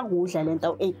 yakudla le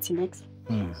nto u-8 next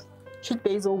should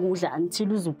be izokudla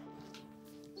until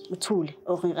uthule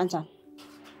or kanjani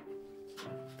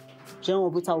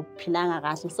njengoba uthi awuphilanga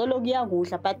kahle solo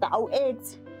kuyakudla but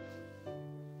awu-8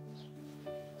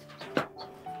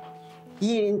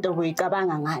 yini into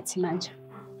oyicabanga ngathi manje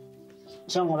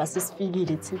njengoba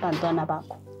sesifikile thi bantwana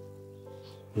bakho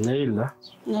Neila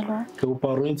yebo ke o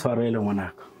paro intshwarele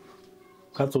ngwanaka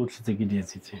ka tsotlhe tse ke di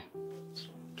etsitse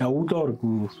ka utlwa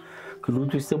gore ke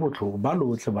lutlwise botlhoko ba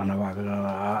lotlhe bana ba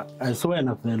ka a se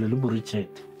wena fela le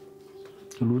Bridget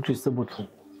ke lutlwise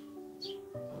botlhoko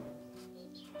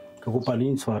ke kopa le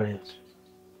intshwarele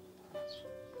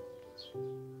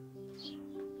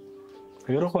ke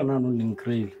re gona no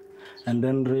linkreile and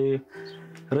then re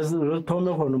thome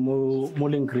gone mo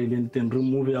linkreileng teng re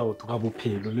move out ka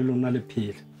bophelo le lona le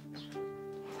phele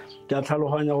ke a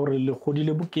tlhaloganya gore le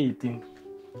godile bokete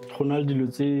go na le dilo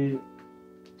tse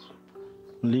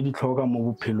le di tlhoka mo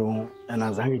bophelong and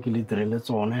a zange ke le direle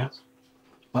tsone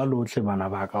ba lotlhe bana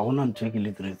ba ka gona ntho e ke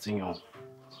le diretseng yone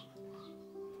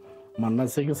manna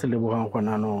se ke se lebogang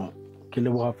gona no ke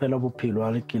leboga fela bophelo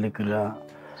a le ke le kry-a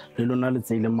le lona le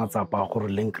tseile matsapa gore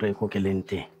le nkry-e ko ke leng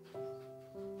teng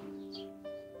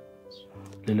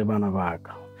le bana ba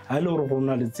ka a ile gore go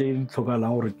na le tse di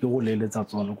tlhokalang gore ke go leletsa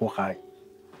tsone ko gae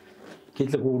ke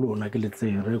tle go lona ke le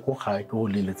tsere ko gae ke go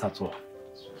leletsa tsone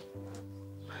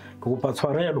ke kopa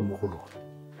tshwarelo mo go lona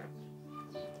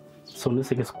sone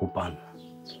se ke se kopana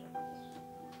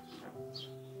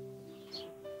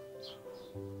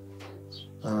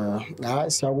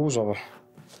hayi siyakuzwa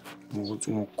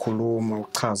ukuthi ukukhuluma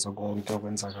uchaza konke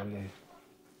okwenzakaleyo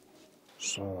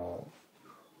so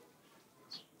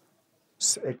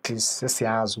at least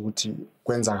sesiyazi ukuthi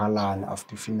kwenzakalani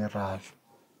after funeral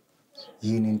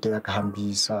yini into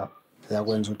yakuhambisa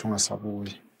yakwenza ukuthi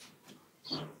ungasabuyi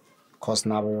because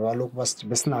nabo balokhu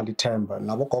besinalo ithemba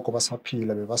nabo gogo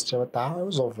basaphila bebasitshela ukuthi hayi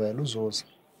uzovela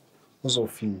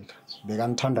uzofika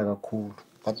bekanithanda kakhulu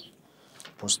but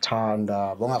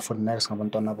usithanda bongafuni next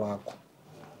ngabantwana bakho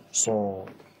so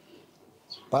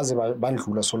baze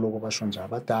bandlula soloko basho njalo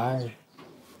bathi hayi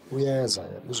uyeza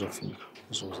uzofika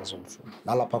uzoza zomfuna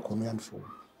nalapha khona uyanifuna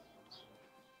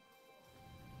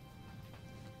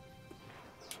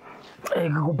ke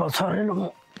kopa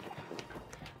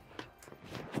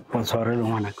tshwarelo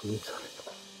ngwana ke itse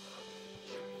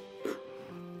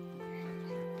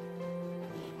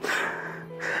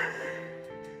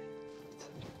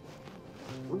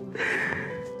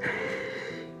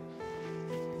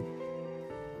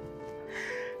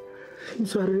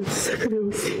sorry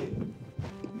sacrifice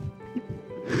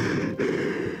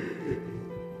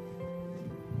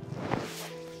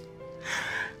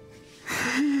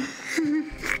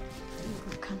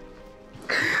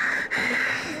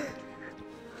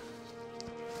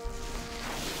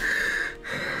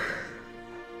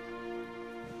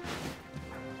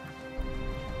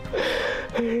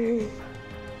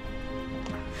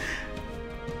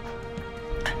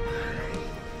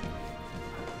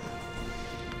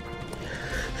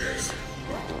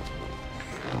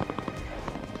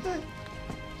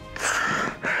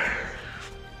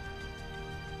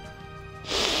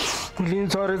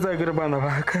L'intshware tsa ke re bana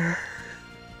ba ka.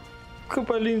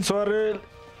 Kopa l'intshwarele.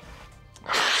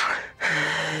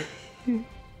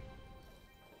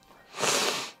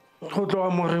 Go tloga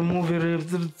mo remove re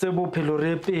tse bophelo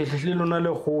re pele le lona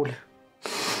le gole.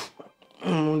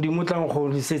 Modimo tlang go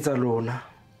lisetsa lona.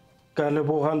 Ka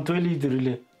leboga ntho e le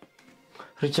dirile.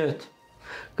 Richard,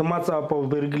 ke matsapa o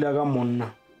berekile ka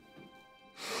monna.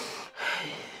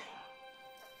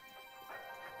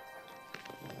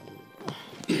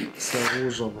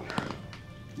 Siyakuzwa baba.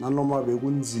 Nanoma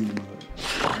bekunzima.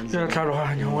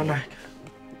 Ngiyahlalonya ngwanake.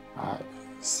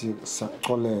 Hayi,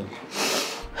 siyaxolela.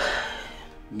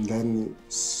 Then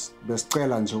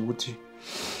besicela nje ukuthi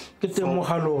ke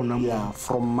temoga lona yeah,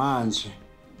 from manje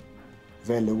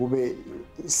vele kube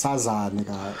sazane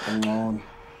kangcono.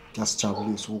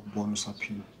 Ngiyasijabulisa ukubona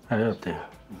usaphila. Ayode.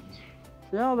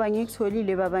 Njengoba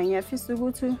ngikutholile baba, ngiyafisa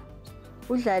ukuthi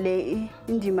udlale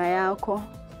indima yakho,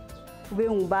 ube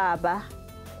ngubaba.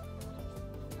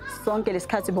 Sonke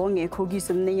lesikhathi bongekho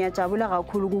kiso, mina ngiyajabula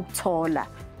kakhulu ukukuthola.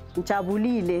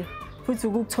 Ngijabulile futhi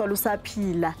ukukuthola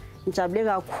usaphila. Ngijabule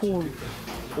kakhulu.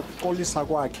 Ukuxolisa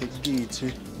kwakhe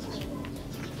kithi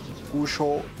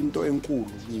kusho into enkulu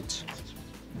kithi.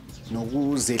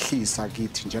 Nokuzehlisa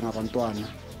kithi njengabantwana,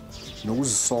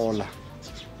 nokuzisola.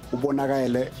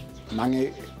 Ubonakale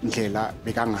nangendlela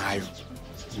bekangayo.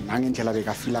 Nangendlela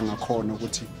bekafila ngakhona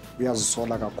ukuthi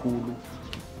uyazisola kakhulu.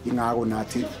 Ingako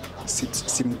nathi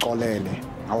simxolele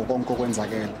ngawo konke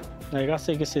okwenzakela. Ka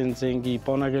se ke sentse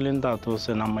ngipona ke le ntato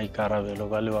se na maikarabelo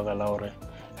ka lebaka la hore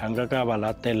hanga ka ba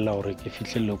latella hore ke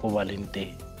fihlelle ko ba leng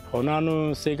teng. Gona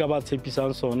no se ka ba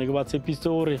tshepisang sone ke ba tshepise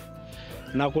hore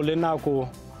nako le nako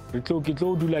ke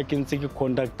tlo dula ke ntse ke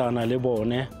contactana le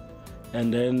bone,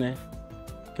 and then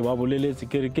ke ba boleletse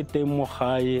ke re ke teng mo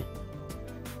gae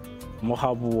mo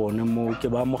ga bone mo ke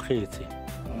ba mogetse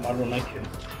malona ke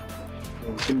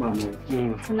Mama.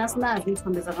 Thina sinazi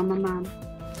izithombe zakamama.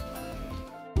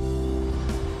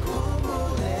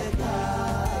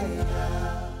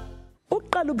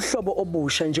 Uqala ubuhlobo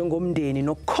obusha njengomndeni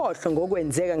nokukhohlwa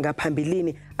ngokwenzeka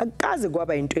ngaphambilini akukaze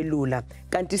kwaba into elula,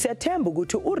 kanti siyathemba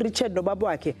ukuthi uRichard nobaba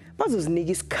wakhe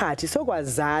bazozinika isikhathi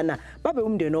sokwazana babe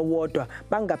umndeni owodwa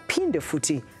bangaphinde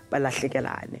futhi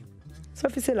balahlekelane.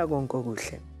 Sofisela konke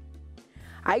okuhle.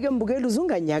 Ayike mbukeli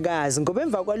uzunganyakazi ngoba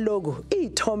emva kwaloko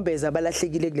izithombe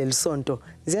zabalahlekile kuleli sonto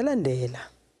ziyalandela.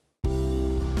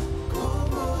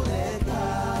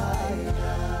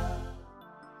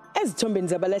 Ezithombeni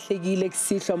zabalahlekile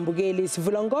kusihlwa mbukeli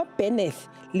sivula ngoBenneth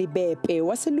Libepe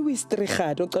waseLouis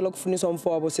Trichardt ocela ukufuniswa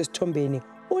umfowabo sesithombeni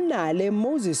uNale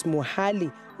Moses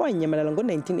Muhali wanyamalala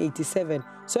ngo1987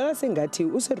 sola sengathi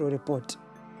useRoreport.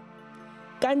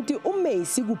 Kanti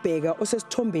uMacy Kubheka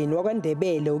osesithombeni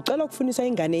wakwaNdebele ucela ukufuniswa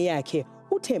ingane yakhe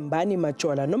uThembani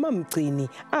Majola noma Mgcini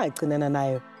agcinana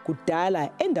nayo kudala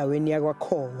endaweni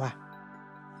yakwaKhowa.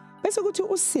 Bese kuthi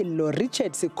uSilo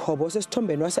Richard Sikhobo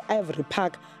osesithombeni wase-Ivory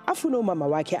Park afuna umama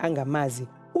wakhe angamazi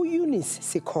uEunice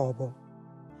Sikhobo.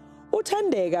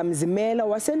 Uthandeka Mzimela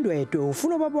wasendwedwe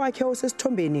ufuna ubaba wakhe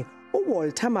osesithombeni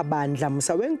uWalter Mabandla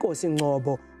Musawenkosi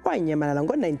Ngcobo wanyamalala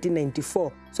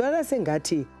ngo1994 sola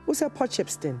sengathi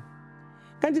usePortchepston.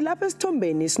 Kanti lapha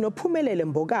esithombeni sinophumelele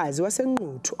Mbokazi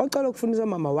wasenquthu ocela ukufuniswa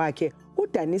umama wakhe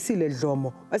uDanisile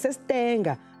Dlomo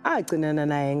waseStenga agcinana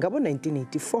naye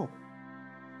ngabo1984.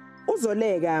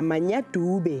 Uzoleka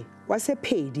Manyadube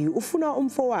wasePhedi ufuna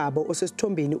umfowabo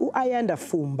osesithombeni uAyanda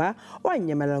Fumba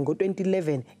wanyamalala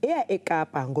ngo2011 eya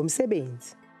eKapa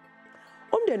ngomsebenzi.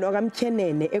 Umndeni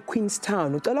wakaMkhenene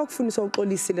eQueenstown ucela ukufuniswa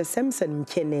uXolisile Samson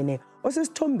Mkhenene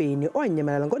osesithombeni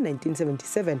owanyamalala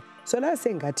ngo1977 sola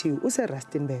sengathi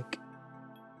useRustenburg.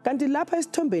 Kanti lapha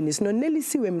esithombeni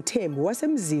sinonelisiwe Mthembu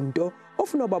wasemzinto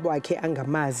ofuna ubaba wakhe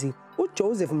angamazi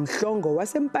uJoseph Mhlongo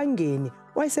wasempangeni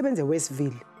wayesebenza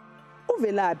eWestville.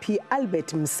 Uvelaphi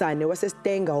Albert Msane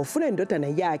waseStenga ufuna indodana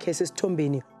yakhe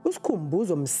esesithombeni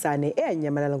uSikhumbuzo Msane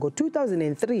eyanyamalala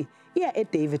ngo2003 iya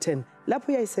eDavidton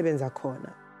lapho yayisebenza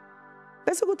khona.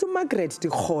 Bese kuthi uMargaret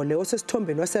Dikhole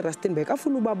osesithombeni waseRustenburg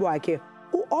afuna ubaba wakhe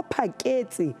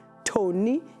uOphaketsi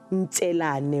Tony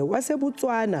Ntshelane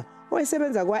waseBotswana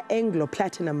owayesebenza kwaAnglo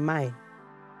Platinum Mine.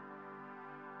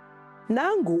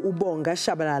 Nangu uBonga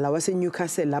Shabalala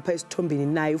waseNewcastle lapha esithombeni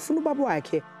naye ufuna ubaba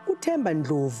wakhe uThemba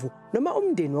Ndlovu noma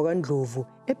umndeni wakwaNdlovu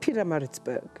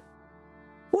ePietermaritzburg.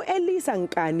 uElisa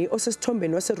Nkani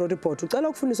osesithombeni waseRoreport ucela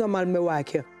ukufuniswa umalume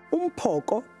wakhe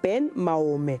uMphoko Ben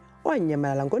Maome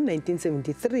wanyamalala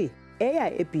ngo1973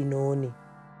 eya eBinoni.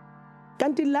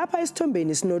 Kanti lapha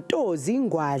esithombeni sinoTozi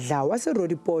Ngwadla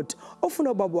waseRoreport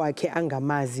ofuna ubaba wakhe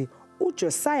angamazi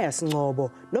uJosiah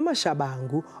Ngcobo noma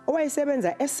Shabangu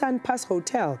owayesebenza eSunpass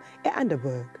Hotel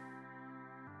eUnderberg.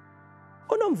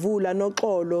 uNomvula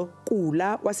noXolo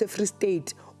Kula wase-Free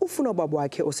State ufuna ubaba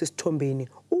wakhe osesithombeni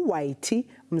uWhite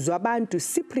Mzwabantu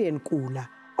Cyprian Kula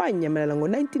wanyamalala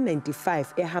ngo-1995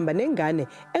 ehamba nengane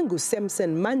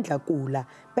enguSamson Mandla Kula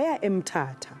baya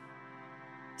eMthatha.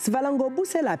 Sivala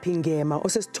ngobuselaphi Ngema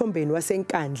osesithombeni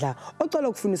waseNkandla ocela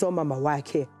ukufunisa umama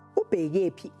wakhe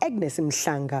uBhekephi Agnes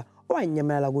Mhlanga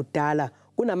owanyamalala kudala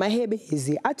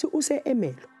kunamahebezi athi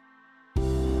use-Emelo.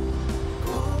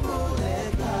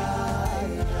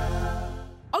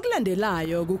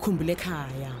 Okulandelayo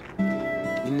kuKhumbul'ekhaya.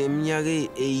 Ngineminyaka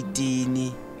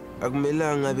e-18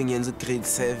 akumelanga ngabe ngenza grade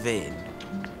 7.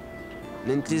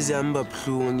 Nenhliziyo yami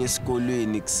babhlungu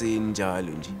ngesikolweni kuseni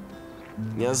njalo nje.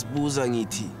 Ngiyazibuza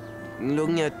ngithi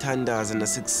ngilokhu ngiyathandaza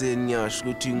nasekuseni ngiyasho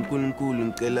ukuthi uNkulunkulu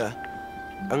ngicela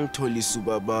angitholise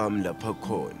ubabami lapha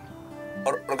khona.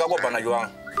 Reka kopana jwang?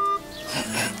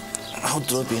 Ha o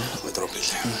tropile, o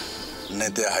tropile.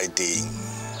 Nete hiding.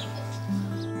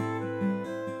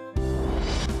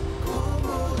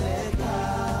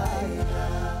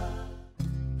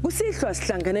 Kusihlwa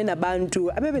sihlangane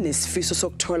nabantu abebenesifiso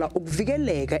sokuthola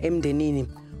ukuvikeleka emndenini.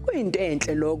 Kuyinto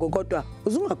enhle lokho kodwa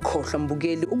uzungakhohlwa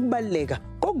mbukeli ukubaleka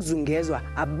kokuzungezwa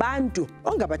abantu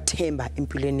ongabathemba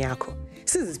empilweni yakho.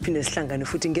 Siziphinde sihlangane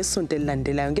futhi ngesonto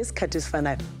elilandelayo ngesikhathi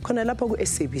esifanayo khona lapha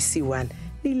ku-SABC 1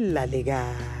 nilale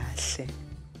kahle.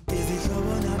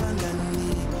 Izihlobo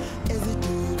nabangani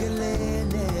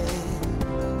ezidukelene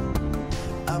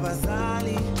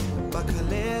abazali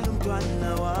bakhalela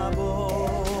umntwana wabo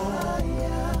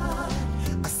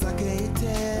asake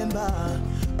ithemba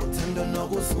uthando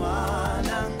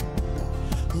nokuzwana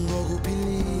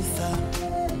ngokuphilisa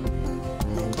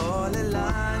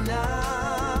uxolelana